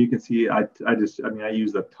tool. You can see I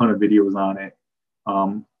use a ton of videos on it.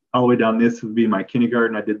 All the way down, this would be my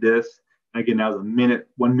kindergarten. I did this. And again, that was a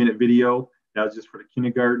 1 minute video. That was just for the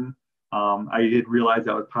kindergarten. I did realize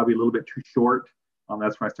that was probably a little bit too short.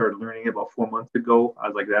 That's when I started learning it about 4 months ago. I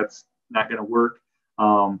was like, that's not going to work.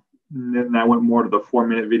 Then I went more to the 4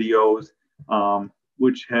 minute videos,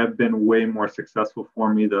 which have been way more successful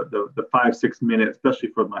for me. The 5-6 minutes, especially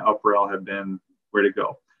for my upper L, have been where to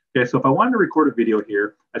go. Okay, so if I wanted to record a video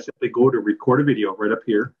here, I simply go to record a video right up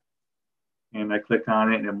here, and I click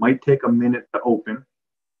on it, and it might take a minute to open.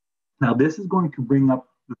 Now this is going to bring up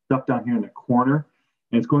the stuff down here in the corner,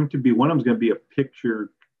 and it's going to be, one of them is going to be a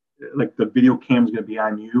picture, like the video cam is going to be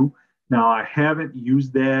on you. Now I haven't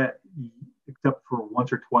used that except for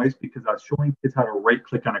once or twice because I was showing kids how to right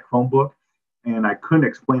click on a Chromebook, and I couldn't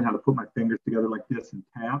explain how to put my fingers together like this and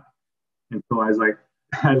tap. And so I was like,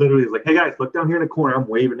 I literally was like, hey guys, look down here in the corner. I'm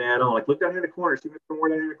waving at them, like, look down here in the corner, see what's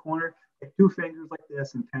going down here in the corner, like 2 fingers like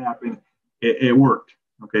this and tap, and it worked.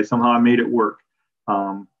 Okay, somehow I made it work.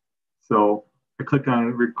 So I click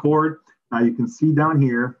on record. Now you can see down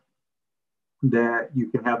here that you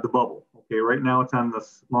can have the bubble. Okay, right now it's on the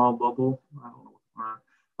small bubble. I don't know what's on.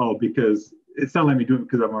 Oh, because it's not letting me do it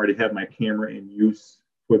because I've already had my camera in use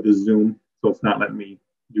for the Zoom, so it's not letting me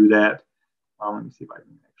do that. Let me see if I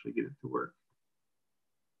can actually get it to work.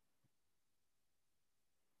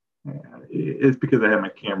 It's because I have my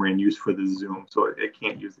camera in use for the Zoom, so it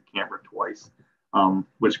can't use the camera twice,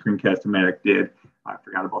 which Screencast-O-Matic did. I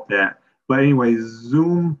forgot about that. But anyway,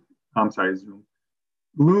 Zoom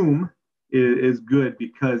Loom is good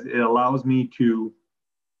because it allows me to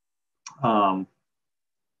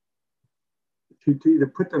either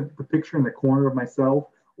put the picture in the corner of myself,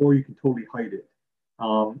 or you can totally hide it.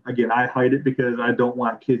 Again, I hide it because I don't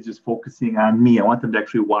want kids just focusing on me. I want them to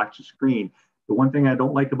actually watch the screen. The one thing I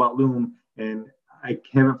don't like about Loom, and I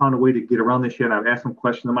haven't found a way to get around this yet, I've asked some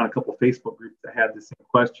questions. I'm on a couple of Facebook groups that had the same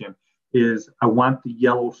question, is I want the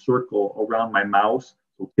yellow circle around my mouse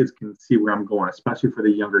so kids can see where I'm going, especially for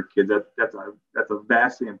the younger kids. That's a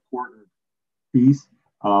vastly important piece,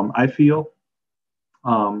 I feel.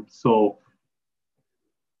 I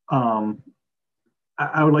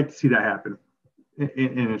would like to see that happen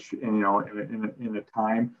in a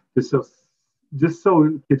time, just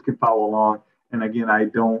so kids can follow along. And again, I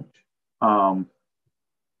don't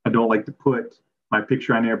like to put my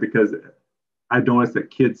picture on there because I notice that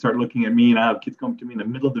kids start looking at me, and I have kids come to me in the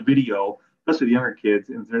middle of the video, especially the younger kids,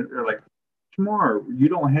 and they're like, "Shamar, you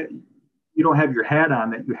don't have your hat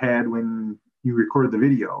on that you had when you recorded the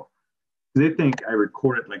video." They think I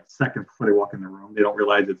recorded like seconds before they walk in the room. They don't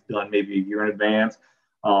realize it's done maybe a year in advance,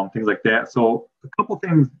 things like that. So a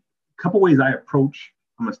couple ways I approach.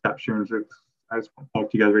 I'm gonna stop sharing. I just want to talk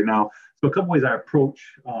to you guys right now. So a couple ways I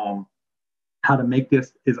approach how to make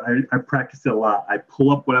this is I practice it a lot. I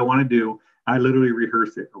pull up what I want to do. I literally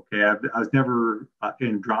rehearse it. Okay, I was never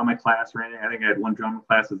in drama class or anything. I think I had one drama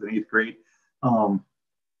class as an 8th grade,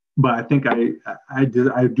 but I think I do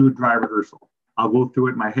a dry rehearsal. I'll go through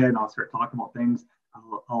it in my head and I'll start talking about things.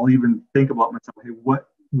 I'll even think about myself. Hey, what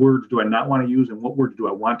words do I not want to use, and what words do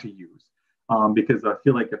I want to use? Because I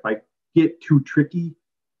feel like if I get too tricky,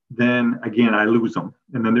 then again, I lose them.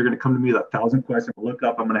 And then they're going to come to me with 1,000 questions. I'll look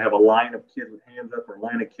up, I'm going to have a line of kids with hands up or a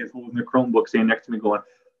line of kids holding their Chromebook standing next to me going,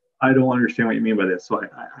 I don't understand what you mean by this. So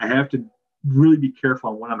I have to really be careful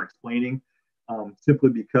on what I'm explaining, simply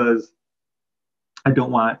because I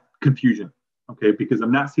don't want confusion. Okay, because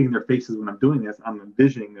I'm not seeing their faces when I'm doing this. I'm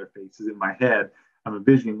envisioning their faces in my head. I'm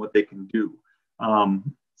envisioning what they can do.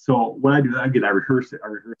 So what I do, again, I rehearse it.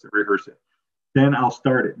 Then I'll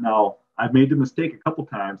start it. Now, I've made the mistake a couple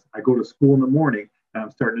times. I go to school in the morning, and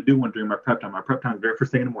I'm starting to do one during my prep time. My prep time is very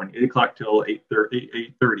first thing in the morning, 8 o'clock till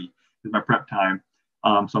 8:30 is my prep time.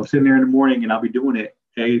 So I'm sitting there in the morning, and I'll be doing it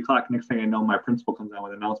at 8 o'clock. Next thing I know, my principal comes out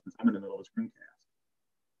with announcements. I'm in the middle of a screencast.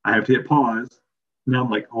 I have to hit pause. Now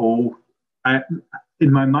I'm like,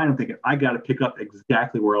 in my mind, I'm thinking, I got to pick up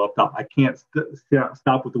exactly where I left off. I can't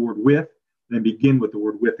stop with the word with and then begin with the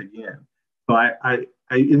word with again. So I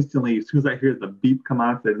instantly, as soon as I hear the beep come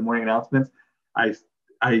on for the morning announcements, I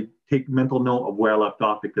take mental note of where I left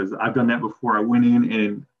off, because I've done that before. I went in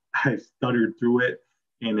and I stuttered through it,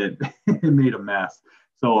 and it made a mess.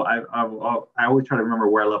 So I always try to remember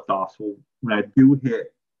where I left off. So when I do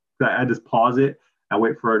hit, I just pause it. I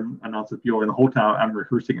wait for an announcement to go, and the whole time I'm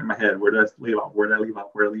rehearsing in my head, where did I leave off? Where did I leave off?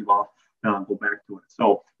 Where did I leave off? And I'll go back to it.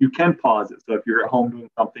 So you can pause it. So if you're at home doing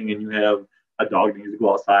something and you have a dog that needs to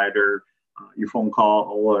go outside, or your phone call,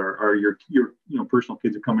 or your personal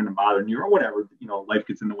kids are coming and bothering you, or whatever, life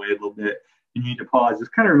gets in the way a little bit, you need to pause.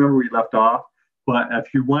 Just kind of remember where you left off. But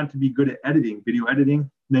if you want to be good at editing, video editing,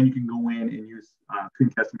 then you can go in and use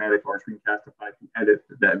Screencast-O-Matic or Screencastify to edit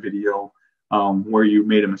that video where you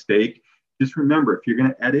made a mistake. Just remember, if you're going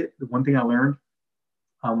to edit, the one thing I learned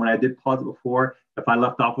when I did pause it before, if I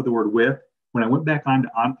left off with the word with, when I went back on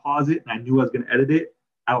to unpause it and I knew I was going to edit it,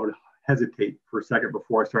 I would hesitate for a second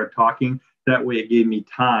before I started talking. That way it gave me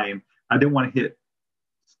time. I didn't want to hit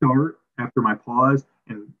start after my pause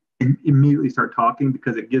and immediately start talking,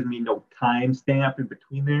 because it gives me no time stamp in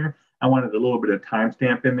between there. I wanted a little bit of time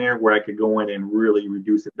stamp in there where I could go in and really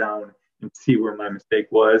reduce it down and see where my mistake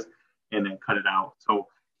was and then cut it out. So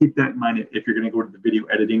keep that in mind if you're going to go to the video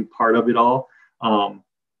editing part of it all,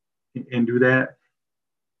 and do that.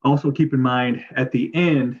 Also keep in mind at the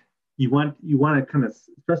end, you want to kind of,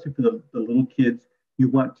 especially for the little kids, you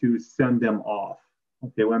want to send them off.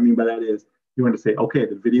 Okay, what I mean by that is you want to say, okay,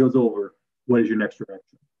 the video's over. What is your next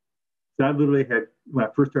direction? So I literally had, when I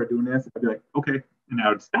first started doing this, I'd be like, okay, and I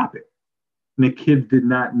would stop it. And the kids did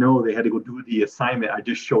not know they had to go do the assignment. I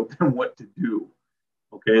just showed them what to do.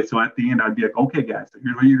 Okay, so at the end, I'd be like, okay, guys, so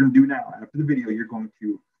here's what you're going to do now. After the video, you're going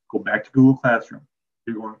to go back to Google Classroom.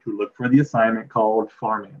 You're going to look for the assignment called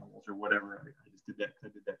farm animals or whatever. I just did that. I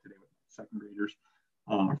did that today with second graders,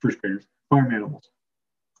 first graders, farm animals.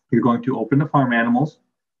 You're going to open the farm animals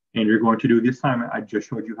and you're going to do the assignment I just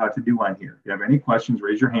showed you how to do on here. If you have any questions,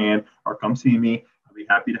 raise your hand or come see me. I'll be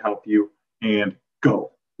happy to help you, and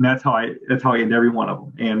go. And that's how I end every one of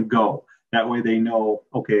them, and go. That way they know,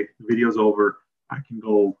 okay, the video's over. I can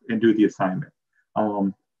go and do the assignment.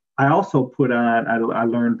 I also put on, I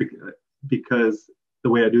learned because the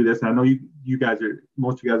way I do this, and I know you guys are,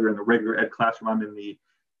 most of you guys are in the regular ed classroom. I'm in the,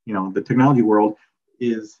 the technology world,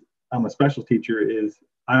 is I'm a special teacher, is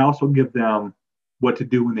I also give them what to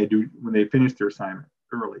do when they finish their assignment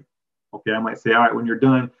early. Okay, I might say, all right, when you're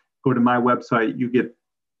done, go to my website. You get,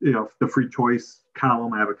 the free choice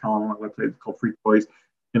column. I have a column on my website. It's called free choice,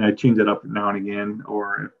 and I change that up now and again.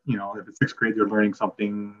 Or if it's sixth grade, they're learning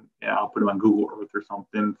something, I'll put them on Google Earth or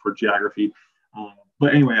something for geography.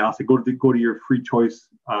 But anyway, I'll say go to your free choice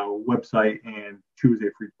website and choose a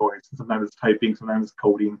free choice. And sometimes it's typing, sometimes it's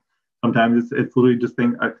coding, sometimes it's literally just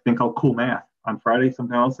a thing called cool math. On Friday,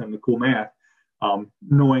 sometimes and the cool math.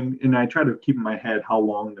 Knowing, and I try to keep in my head how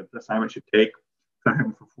long the assignment should take. If I have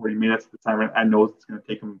them for 40 minutes, the assignment I know it's going to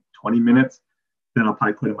take them 20 minutes, then I'll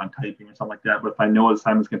probably put them on typing or something like that. But if I know the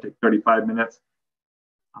assignment's going to take 35 minutes,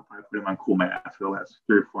 I'll probably put them on cool math. So that's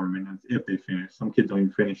 3 or 4 minutes if they finish. Some kids don't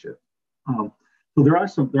even finish it. So there are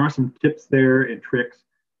some tips there and tricks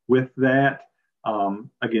with that.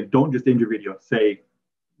 Again, don't just end your video. Say,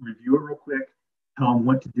 review it real quick, tell them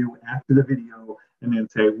what to do after the video, and then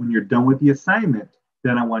say, when you're done with the assignment,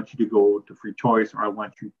 then I want you to go to free choice, or I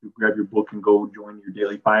want you to grab your book and go join your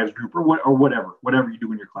daily fives group, or whatever you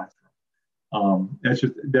do in your classroom. That's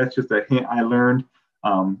just a hint I learned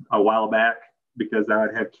a while back, because I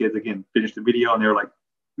would have kids again finish the video and they were like,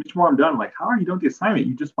 "Mr. Moore, I'm done." I'm like, how are you done with the assignment?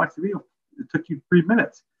 You just watched the video. It took you 3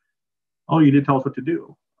 minutes. Oh, you did tell us what to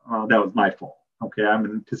do. That was my fault. Okay, I'm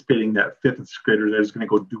anticipating that fifth and sixth graders are just going to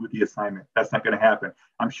go do the assignment. That's not going to happen.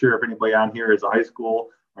 I'm sure if anybody on here is a high school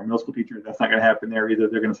or middle school teacher, that's not going to happen there either.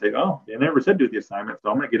 They're going to say, oh, they never said do the assignment, so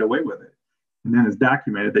I'm going to get away with it. And then it's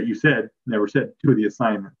documented that you never said do the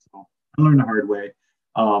assignment. So I learned the hard way.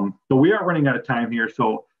 So we are running out of time here.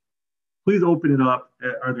 So please open it up.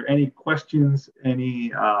 Are there any questions,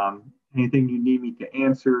 anything you need me to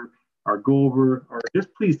answer or go over, or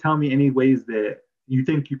just please tell me any ways that you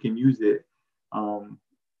think you can use it.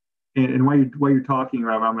 And while you're talking,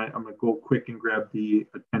 Rob, I'm gonna go quick and grab the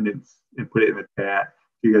attendance and put it in the chat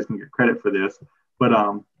so you guys can get credit for this. But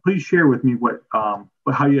please share with me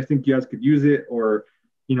how you think you guys could use it, or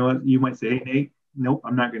you might say, hey Nate, nope,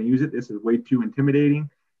 I'm not going to use it. This is way too intimidating.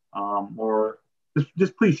 Or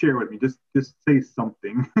just please share with me. Just say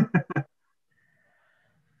something.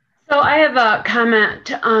 So I have a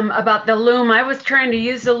comment about the Loom. I was trying to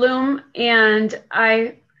use the Loom and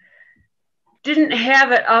I didn't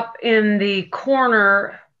have it up in the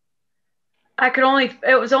corner.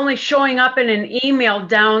 It was only showing up in an email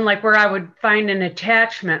down like where I would find an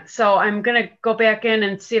attachment. So I'm going to go back in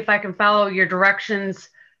and see if I can follow your directions,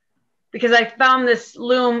 because I found this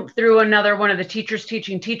Loom through another one of the teachers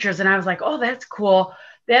teaching teachers. And I was like, oh, that's cool.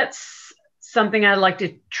 That's something I'd like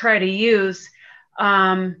to try to use.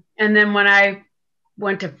 And then when I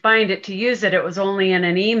went to find it to use it, it was only in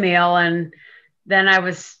an email. And then I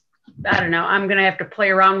don't know, I'm going to have to play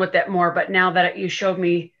around with that more. But now that you showed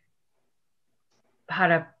me how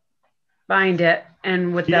to find it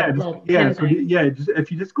and with that little pin thing.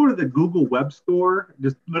 If you just go to the Google Web Store,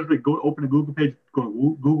 just literally go open a Google page, go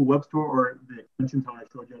to Google Web Store or the extensions how I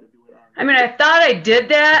showed you how to do it. I mean, I thought I did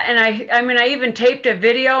that, and I even taped a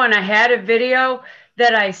video, and I had a video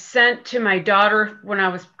that I sent to my daughter when I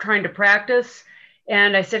was trying to practice,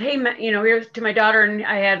 and I said, hey, here's to my daughter, and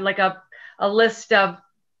I had like a list of,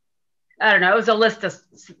 I don't know, it was a list of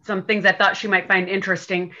some things I thought she might find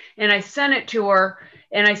interesting, and I sent it to her,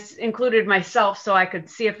 and I included myself so I could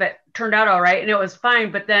see if it turned out all right, and it was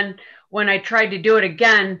fine. But then when I tried to do it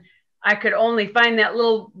again, I could only find that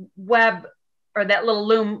little web or that little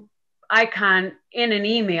Loom icon in an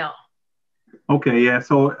email. Okay, yeah.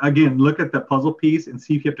 So again, look at the puzzle piece and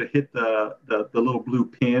see if you have to hit the little blue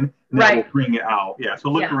pin, and that will bring it out. Yeah. So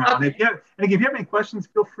look around. Okay. If you have any questions,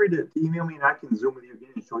 feel free to email me, and I can Zoom with you again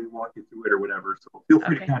and walk you through it or whatever. So feel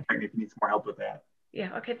free to contact me if you need some more help with that.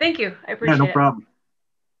 Yeah. Okay. Thank you. I appreciate it. Yeah, no problem.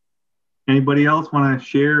 Anybody else want to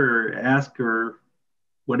share or ask or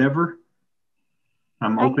whatever?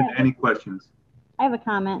 I'm open to any questions. I have a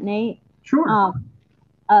comment, Nate. Sure.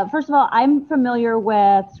 First of all, I'm familiar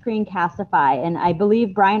with Screencastify, and I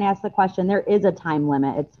believe Brian asked the question. There is a time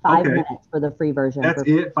limit. It's 5 minutes for the free version. That's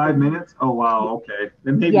it? 5 minutes? Oh, wow. Okay.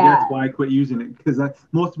 And maybe that's why I quit using it, because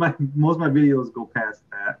most of my videos go past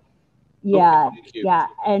that. Yeah, yeah.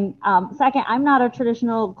 And second, I'm not a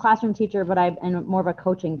traditional classroom teacher, but I'm in more of a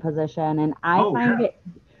coaching position, and I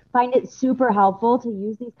find it super helpful to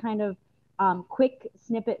use these kind of quick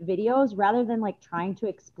snippet videos rather than like trying to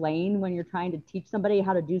explain when you're trying to teach somebody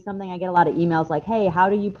how to do something. I get a lot of emails like, hey, how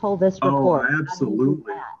do you pull this report? Oh,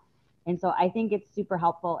 absolutely. And so I think it's super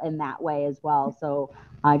helpful in that way as well. So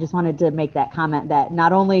I just wanted to make that comment that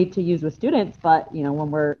not only to use with students, but when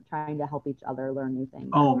we're trying to help each other learn new things.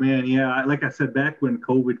 Oh man, yeah. Like I said, back when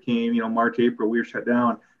COVID came, March, April, we were shut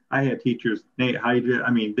down. I had teachers, Nate,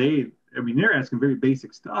 they're asking very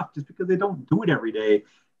basic stuff just because they don't do it every day.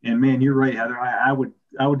 And man, you're right, Heather. I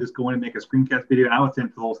would just go in and make a screencast video, and I would send it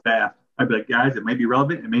to the whole staff. I'd be like, guys, it may be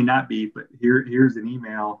relevant, it may not be, but here's an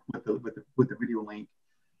email with the video link.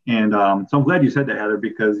 And so I'm glad you said that, Heather,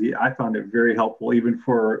 because I found it very helpful, even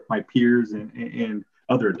for my peers and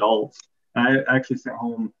other adults. And I actually sent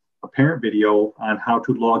home a parent video on how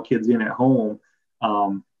to log kids in at home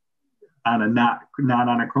on a not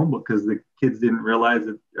on a Chromebook, because the kids didn't realize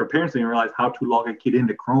that, or parents didn't realize how to log a kid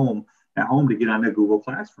into Chrome at home to get on the Google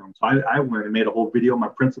Classroom. So I went and made a whole video. My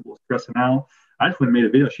principal was stressing out. I just went and made a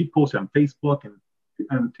video. She posted on Facebook,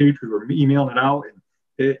 and teachers were emailing it out, and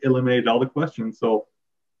it eliminated all the questions. So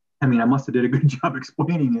I must have did a good job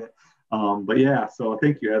explaining it. But yeah, so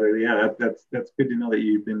thank you, Heather. Yeah, that's good to know that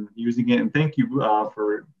you've been using it. And thank you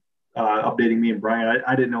for updating me and Brian.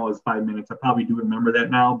 I didn't know it was 5 minutes. I probably do remember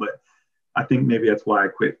that now, but I think maybe that's why I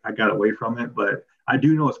quit. I got away from it. But I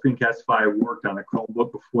do know Screencastify worked on a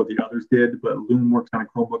Chromebook before the others did, but Loom works on a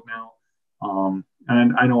Chromebook now.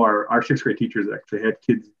 And I know our sixth grade teachers actually had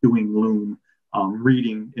kids doing Loom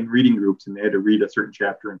reading in reading groups, and they had to read a certain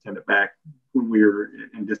chapter and send it back when we were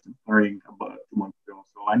in distance learning about 2 months ago.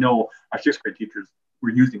 So I know our sixth grade teachers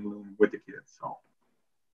were using Loom with the kids. So.